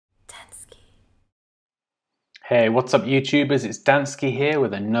Hey, what's up YouTubers? It's Dansky here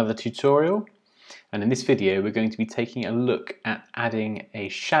with another tutorial, and in this video we're going to be taking a look at adding a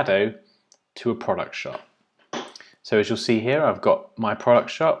shadow to a product shot. So as you'll see here, I've got my product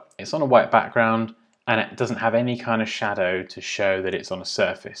shot. It's on a white background and it doesn't have any kind of shadow to show that it's on a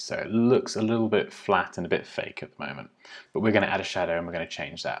surface, so it looks a little bit flat and a bit fake at the moment. But we're going to add a shadow and we're going to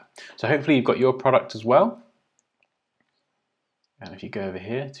change that. So hopefully you've got your product as well. And if you go over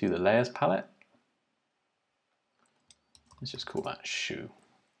here to the layers palette, let's just call that shoe.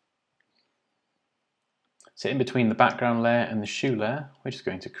 So in between the background layer and the shoe layer, we're just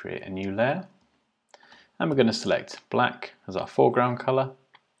going to create a new layer. And we're going to select black as our foreground color.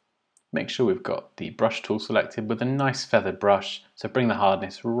 Make sure we've got the brush tool selected with a nice feathered brush, so bring the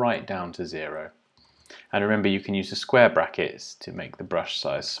hardness right down to 0. And remember, you can use the square brackets to make the brush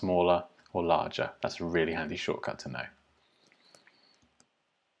size smaller or larger. That's a really handy shortcut to know.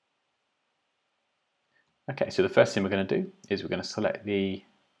 Okay, so the first thing we're going to do is we're going to select the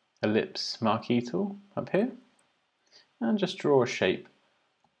ellipse marquee tool up here and just draw a shape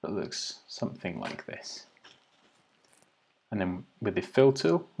that looks something like this. And then with the fill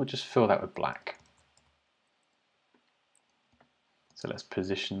tool, we'll just fill that with black. So let's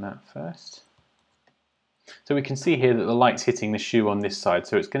position that first. So we can see here that the light's hitting the shoe on this side,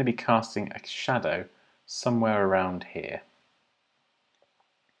 so it's going to be casting a shadow somewhere around here.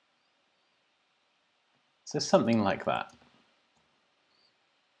 So something like that.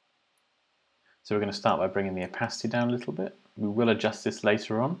 So we're going to start by bringing the opacity down a little bit. We will adjust this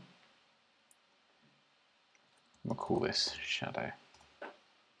later on. We'll call this shadow.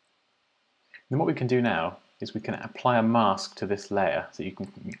 Then what we can do now is we can apply a mask to this layer. So you can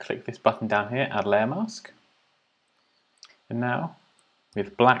click this button down here, add layer mask. And now,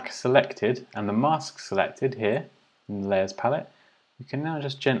 with black selected and the mask selected here in the layers palette, we can now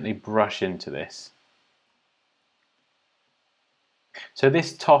just gently brush into this. So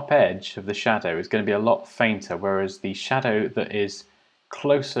this top edge of the shadow is going to be a lot fainter, whereas the shadow that is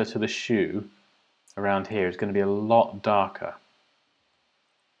closer to the shoe around here is going to be a lot darker.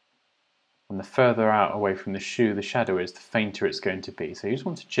 And the further out away from the shoe the shadow is, the fainter it's going to be. So you just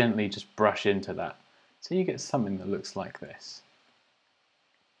want to gently just brush into that so you get something that looks like this.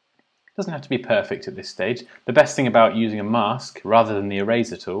 It doesn't have to be perfect at this stage. The best thing about using a mask rather than the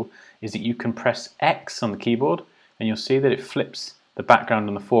eraser tool is that you can press X on the keyboard and you'll see that it flips the background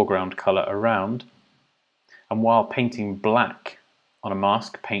and the foreground color around, and while painting black on a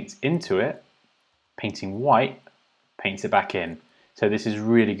mask paints into it, painting white paints it back in. So this is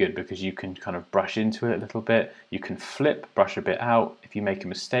really good because you can kind of brush into it a little bit, you can flip, brush a bit out if you make a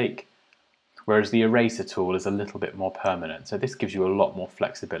mistake, whereas the eraser tool is a little bit more permanent, so this gives you a lot more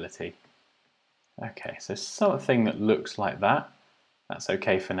flexibility. Okay, so something that looks like that, that's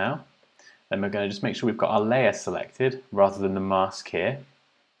okay for now. Then we're going to just make sure we've got our layer selected rather than the mask here.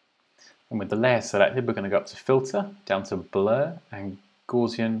 And with the layer selected, we're going to go up to filter, down to blur and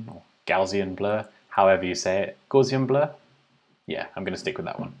Gaussian, or Gaussian blur, however you say it. Gaussian blur? Yeah, I'm going to stick with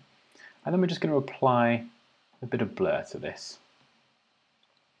that one. And then we're just going to apply a bit of blur to this.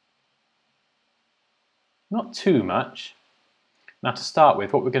 Not too much. Now to start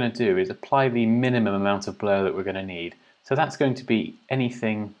with, what we're going to do is apply the minimum amount of blur that we're going to need. So that's going to be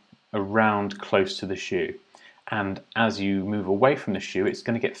anything around close to the shoe, and as you move away from the shoe it's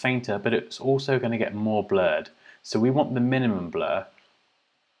going to get fainter, but it's also going to get more blurred. So we want the minimum blur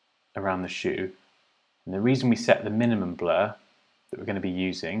around the shoe, and the reason we set the minimum blur that we're going to be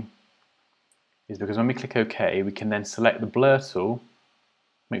using is because when we click OK we can then select the blur tool,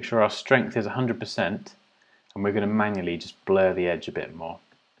 make sure our strength is 100%, and we're going to manually just blur the edge a bit more.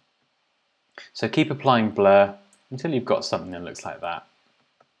 So keep applying blur until you've got something that looks like that.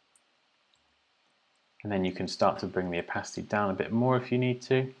 And then you can start to bring the opacity down a bit more if you need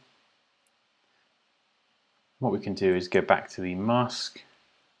to. What we can do is go back to the mask,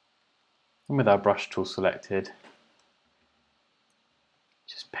 and with our brush tool selected,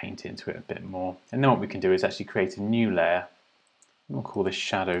 just paint into it a bit more. And then what we can do is actually create a new layer, and we'll call this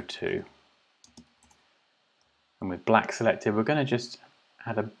shadow 2. And with black selected, we're going to just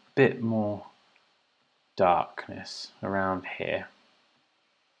add a bit more darkness around here,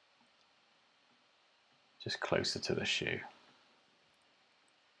 just closer to the shoe.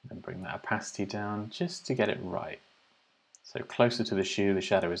 And bring that opacity down just to get it right. So closer to the shoe, the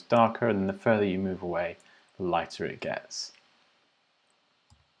shadow is darker, and then the further you move away, the lighter it gets.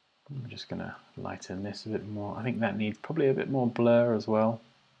 I'm just going to lighten this a bit more. I think that needs probably a bit more blur as well.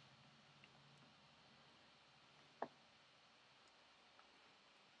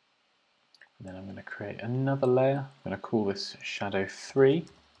 And then I'm going to create another layer. I'm going to call this shadow 3.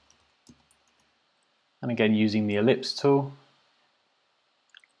 And again, using the ellipse tool,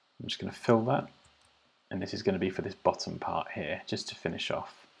 I'm just going to fill that. And this is going to be for this bottom part here, just to finish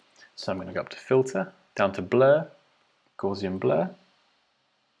off. So I'm going to go up to Filter, down to Blur, Gaussian Blur,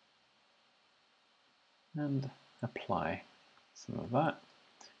 and apply some of that.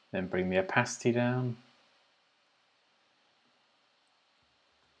 Then bring the opacity down.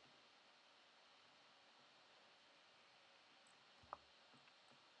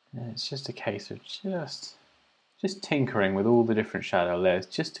 And it's just a case of just tinkering with all the different shadow layers,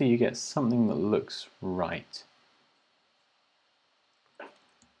 just till you get something that looks right.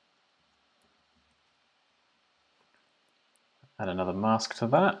 Add another mask to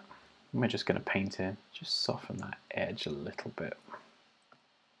that. And we're just going to paint in, just soften that edge a little bit.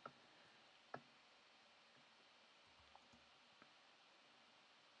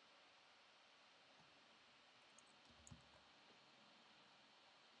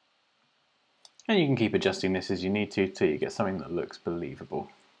 And you can keep adjusting this as you need to till you get something that looks believable.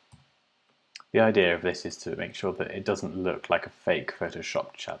 The idea of this is to make sure that it doesn't look like a fake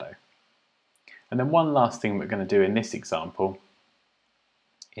photoshopped shadow. And then one last thing we're going to do in this example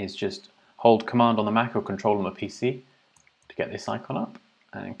is just hold Command on the Mac or Control on the PC to get this icon up,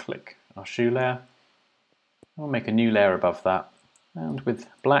 and click our shoe layer. We'll make a new layer above that, and with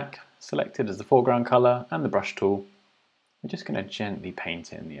black selected as the foreground colour and the brush tool, we're just going to gently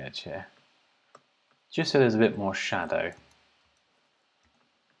paint in the edge here, just so there's a bit more shadow.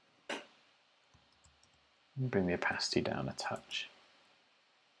 And bring the opacity down a touch.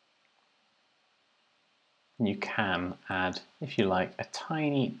 And you can add, if you like, a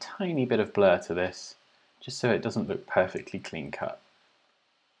tiny, tiny bit of blur to this, just so it doesn't look perfectly clean cut.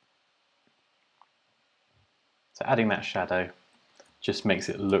 So adding that shadow just makes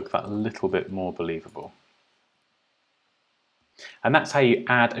it look that little bit more believable. And that's how you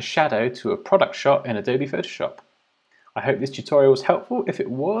add a shadow to a product shot in Adobe Photoshop. I hope this tutorial was helpful. If it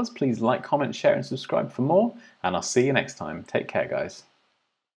was, please like, comment, share and subscribe for more, and I'll see you next time. Take care, guys.